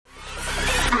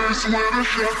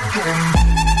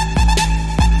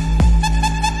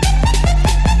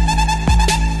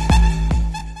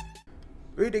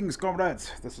Greetings,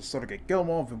 comrades, this is Sergei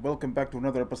Kilemov and welcome back to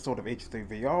another episode of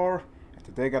H3VR. And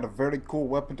today I got a very cool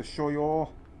weapon to show you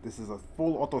all. This is a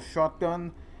full auto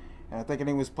shotgun, and I think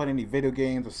anyone who's played any video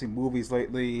games or seen movies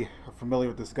lately are familiar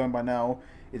with this gun by now.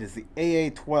 It is the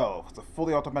AA-12. It's a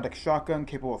fully automatic shotgun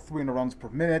capable of 300 rounds per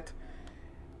minute.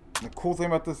 And the cool thing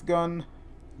about this gun,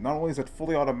 not only is it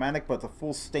fully automatic, but it's a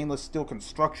full stainless steel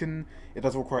construction. It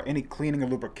doesn't require any cleaning or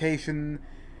lubrication.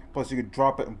 Plus you can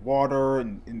drop it in water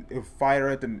and it'll fire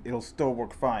it and it'll still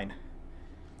work fine.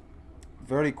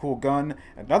 Very cool gun.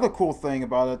 Another cool thing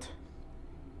about it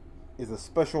is a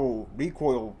special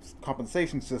recoil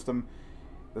compensation system.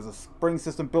 There's a spring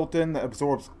system built in that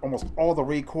absorbs almost all the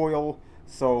recoil,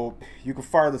 so you can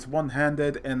fire this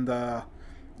one-handed and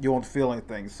you won't feel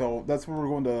anything. So that's what we're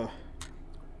going to,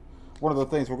 one of the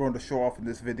things we're going to show off in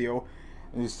this video.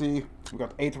 And you see, we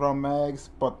got 8-round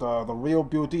mags, but the real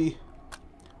beauty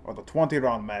are the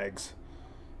 20-round mags.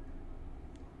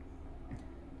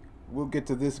 We'll get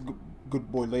to this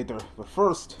good boy later, but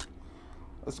first,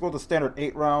 let's go to standard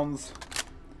 8 rounds.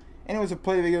 Anyone who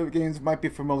play video games might be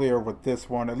familiar with this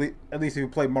one, at least if you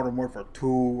play Modern Warfare 2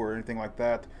 or anything like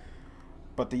that.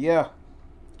 But yeah,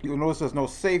 you'll notice there's no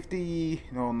safety,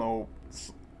 no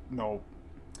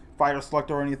fire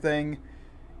selector or anything.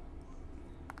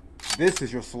 This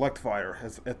is your select fire,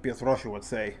 as FPS Russia would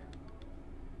say.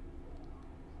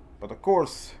 But of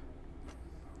course,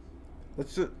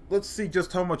 let's see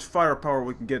just how much firepower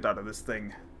we can get out of this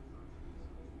thing.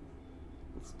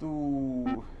 Let's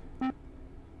do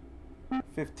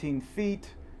 15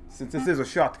 feet, since this is a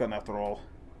shotgun after all.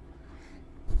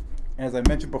 As I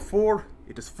mentioned before,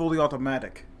 it is fully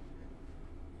automatic.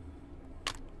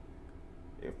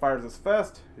 It fires as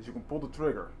fast as you can pull the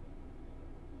trigger.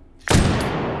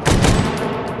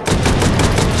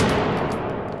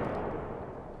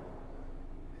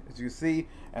 As you see,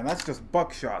 and that's just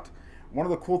buckshot. One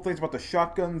of the cool things about the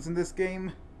shotguns in this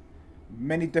game,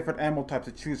 many different ammo types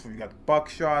to choose from. You got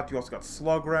buckshot, you also got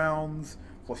slug rounds,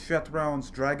 flechette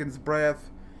rounds, dragon's breath.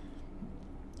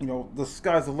 You know, the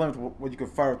sky's the limit what you can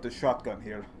fire with this shotgun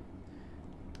here.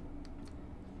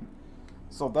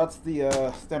 So that's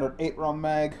the standard 8-round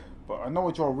mag, but I know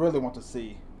what you all really want to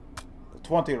see. The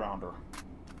 20-rounder.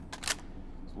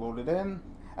 Let's load it in.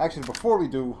 Actually, before we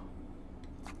do,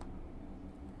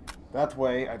 that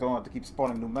way I don't have to keep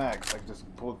spawning new mags. I can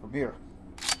just pull it from here.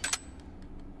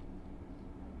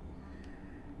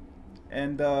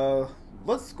 And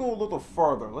let's go a little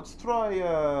farther. Let's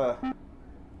try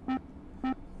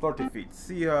 30 feet.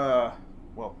 See,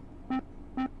 well,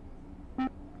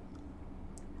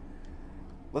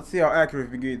 let's see how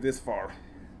accurate we can get this far.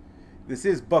 This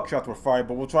is buckshot we're firing,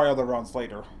 but we'll try other rounds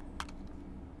later.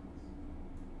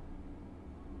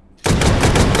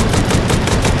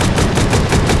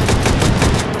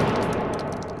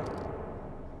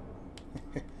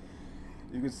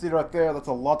 You can see right there, that's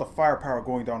a lot of firepower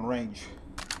going down range.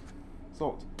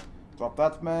 So, drop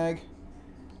that mag.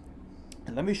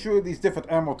 And let me show you these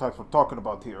different ammo types we're talking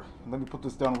about here. Let me put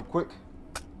this down real quick.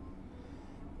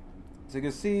 So you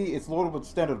can see it's loaded with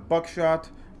standard buckshot,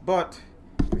 but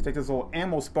if you take this little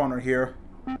ammo spawner here,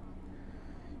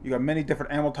 you got many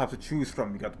different ammo types to choose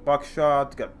from. You got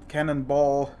buckshot, you got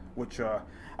cannonball, which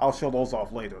I'll show those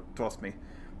off later, trust me.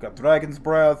 You got dragon's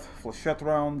breath, flechette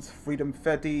rounds, freedom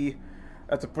fetty.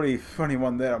 That's a pretty funny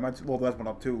one there. I might load that one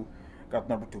up too. Got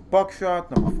number 2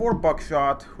 buckshot, number 4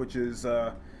 buckshot, which is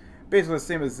basically the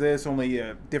same as this, only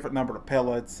a different number of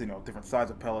pellets, you know, different size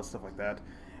of pellets, stuff like that.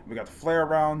 We got flare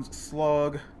rounds,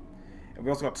 slug, and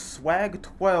we also got swag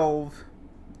 12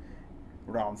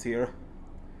 rounds here.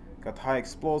 Got high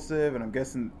explosive, and I'm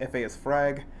guessing FAS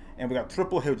frag, and we got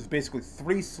triple hit, which is basically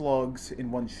 3 slugs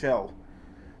in one shell.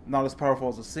 Not as powerful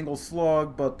as a single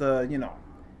slug, but you know,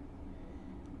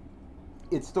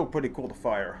 it's still pretty cool to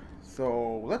fire.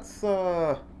 So let's,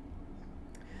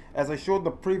 as I showed in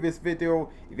the previous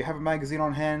video, if you have a magazine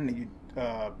on hand and you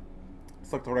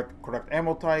select the correct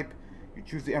ammo type, you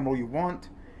choose the ammo you want,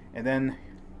 and then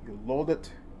you load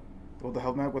the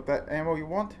helmet with that ammo you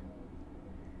want.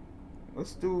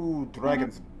 Let's do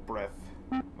dragon's breath.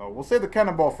 No, we'll save the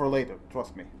cannonball for later,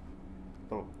 trust me.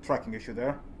 Little tracking issue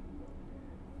there.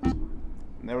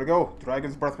 And there we go,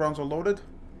 dragon's breath rounds are loaded,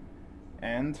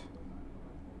 and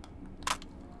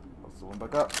one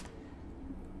back up.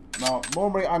 Now,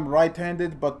 normally I'm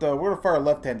right-handed, but we're gonna fire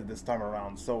left-handed this time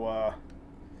around. So,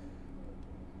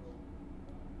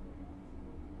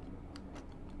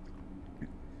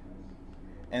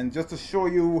 and just to show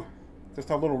you just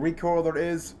how little recoil there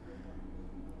is,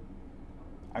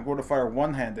 I'm going to fire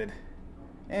one-handed.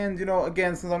 And, you know,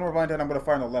 again, since I'm right-handed, I'm going to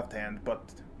fire in the left hand,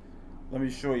 but let me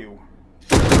show you.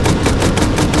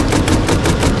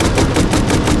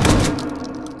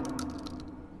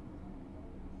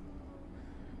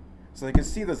 So you can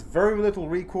see there's very little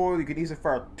recoil. You can easily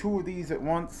fire 2 of these at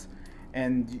once,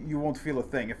 and you won't feel a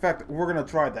thing. In fact, we're going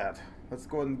to try that. Let's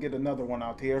go ahead and get another one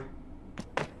out here.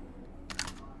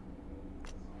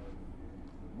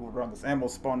 Move around this ammo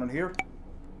spawner here.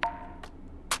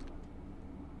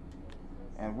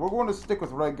 And we're going to stick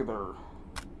with regular.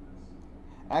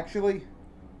 Actually,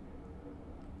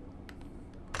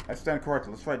 I stand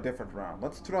corrected. Let's try a different round.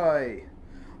 Let's try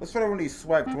one of these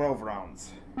swag 12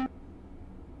 rounds.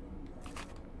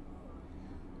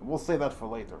 We'll save that for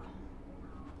later.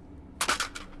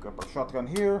 Grab our shotgun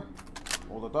here,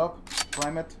 hold it up,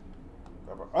 prime it,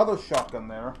 grab our other shotgun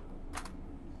there,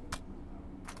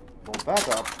 hold that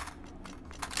up,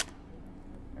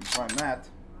 and prime that.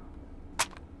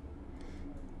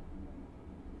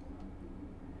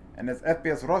 And as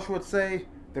FPS Rush would say,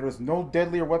 there is no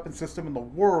deadlier weapon system in the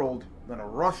world than a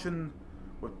Russian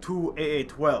with 2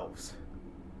 AA-12s.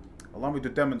 Allow me to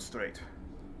demonstrate.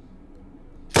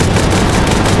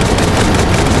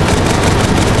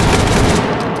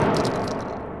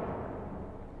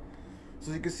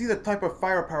 So you can see the type of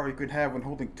firepower you could have when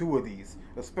holding 2 of these,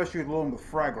 especially along with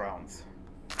frag rounds.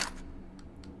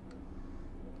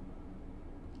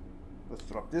 Let's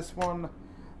drop this one.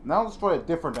 Now let's try a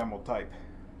different ammo type.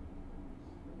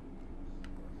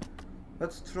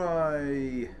 Let's do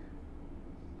it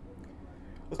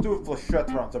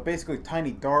flechette rounds. They're basically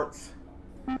tiny darts,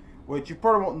 which you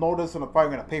probably won't notice when I'm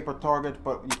firing on a paper target,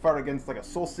 but when you fire against like a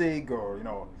Solsig or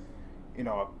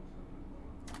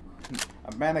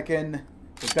a mannequin,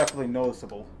 they're definitely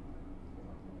noticeable.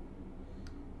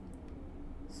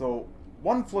 So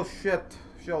 1 flechette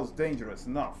shell is dangerous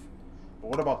enough,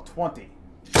 but what about 20?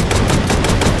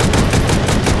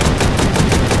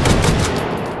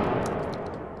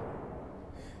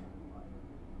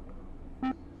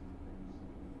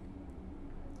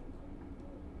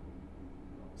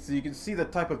 So you can see the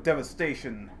type of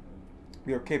devastation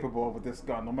we are capable of with this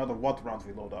gun, no matter what rounds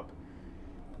we load up.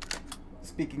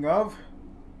 Speaking of,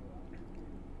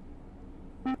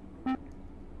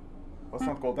 let's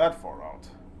not go that far out.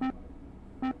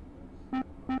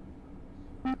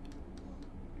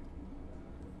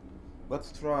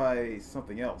 Let's try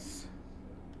something else.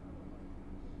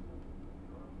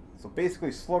 So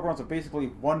basically, slug rounds are basically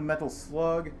 1 metal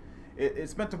slug.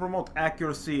 It's meant to promote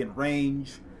accuracy and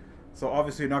range. So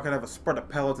obviously you're not going to have a spread of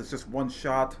pellets, it's just 1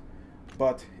 shot.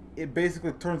 But it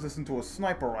basically turns this into a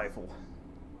sniper rifle.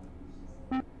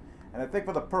 And I think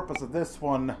for the purpose of this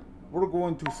one, we're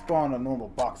going to spawn a normal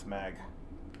box mag.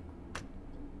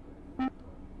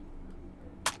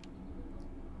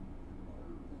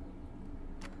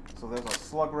 So there's our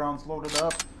slug rounds loaded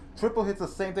up. Triple hit's the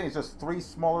same thing, it's just 3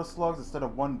 smaller slugs instead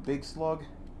of 1 big slug.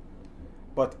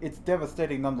 But it's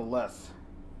devastating nonetheless.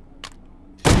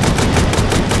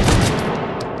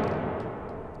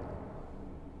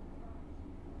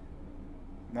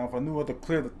 Now if I knew how to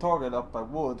clear the target up, I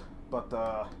would. But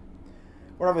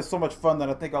we're having so much fun that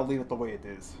I think I'll leave it the way it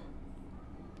is.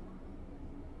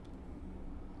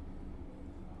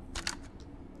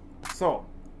 So,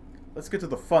 let's get to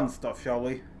the fun stuff, shall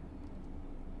we?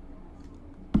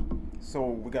 So,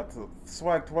 we got the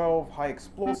swag 12 high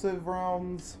explosive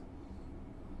rounds.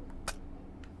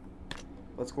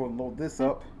 Let's go and load this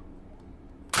up.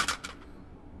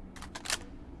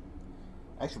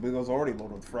 Actually, those are already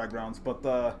loaded with frag rounds, but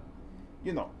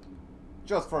you know,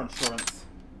 just for insurance,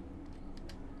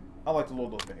 I like to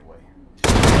load those anyway.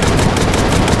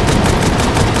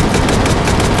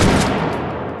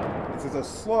 And since they're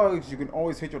slugs, you can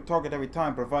always hit your target every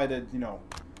time, provided, you know,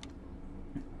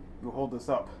 you hold this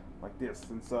up like this.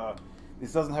 Since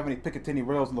this doesn't have any Picatinny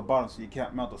rails on the bottom, so you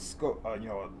can't mount a scope,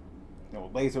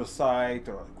 laser sight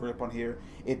or a grip on here.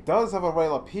 It does have a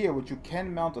rail up here, which you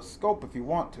can mount a scope if you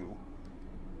want to.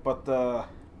 But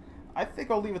I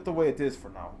think I'll leave it the way it is for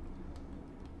now.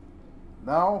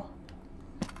 Now,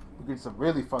 we get some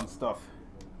really fun stuff.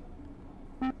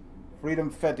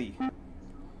 Freedom Fetty.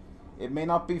 It may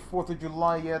not be 4th of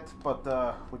July yet, but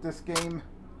with this game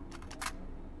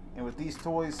and with these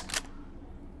toys,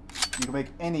 you can make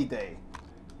any day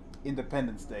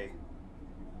Independence Day.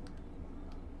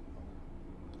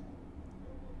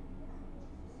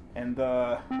 And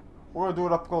we're going to do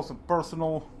it up close and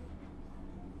personal.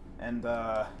 And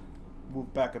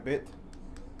move back a bit.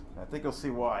 I think you'll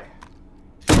see why.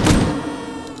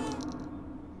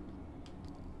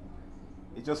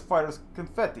 It just fires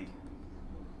confetti.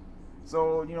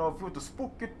 So, you know, if you want to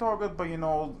spook your target by, you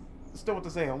know, still want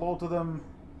to say hello to them,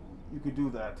 you could do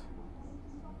that.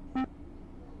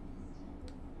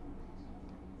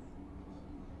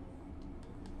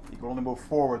 You can only move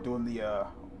forward doing the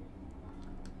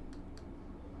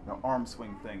arm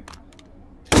swing thing.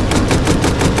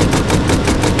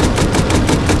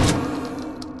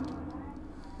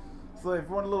 So if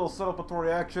you want a little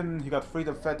celebratory action, you got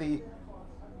Freedom Fetty.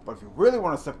 But if you really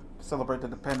want to celebrate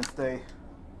Independence Day,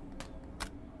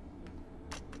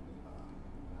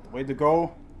 the way to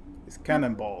go is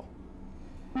Cannonball.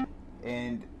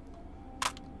 And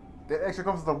that actually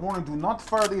comes with a warning: do not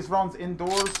fire these rounds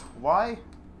indoors. Why?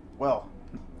 Well,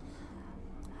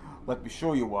 let me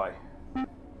show you why.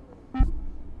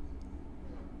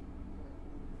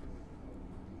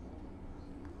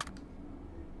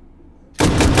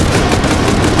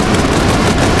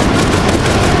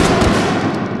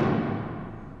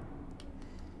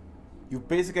 You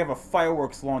basically have a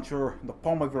fireworks launcher in the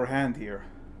palm of your hand here.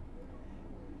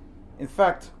 In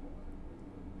fact,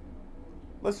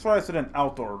 let's try this at an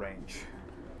outdoor range.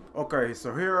 Okay,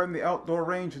 so here in the outdoor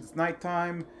range, it's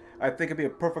nighttime. I think it'd be a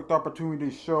perfect opportunity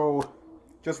to show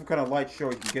just what kind of light show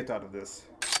you can get out of this.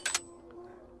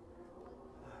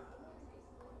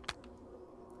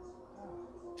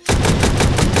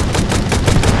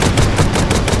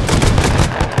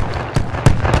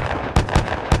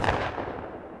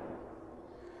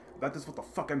 That is what the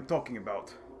fuck I'm talking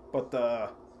about. But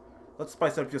let's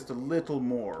spice up just a little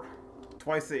more.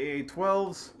 Twice the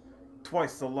AA-12s,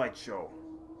 twice the light show.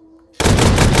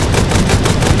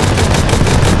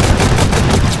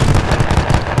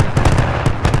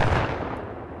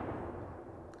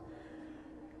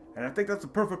 And I think that's the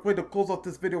perfect way to close out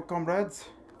this video, comrades.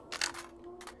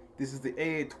 This is the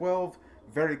AA-12,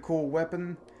 very cool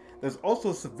weapon. There's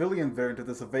also a civilian variant of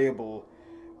this available,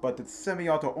 but it's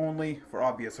semi-auto only for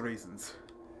obvious reasons.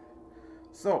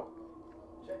 So,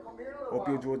 hope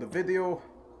you enjoyed the video,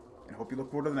 and hope you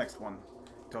look forward to the next one.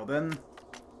 Till then,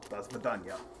 das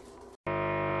vidanya.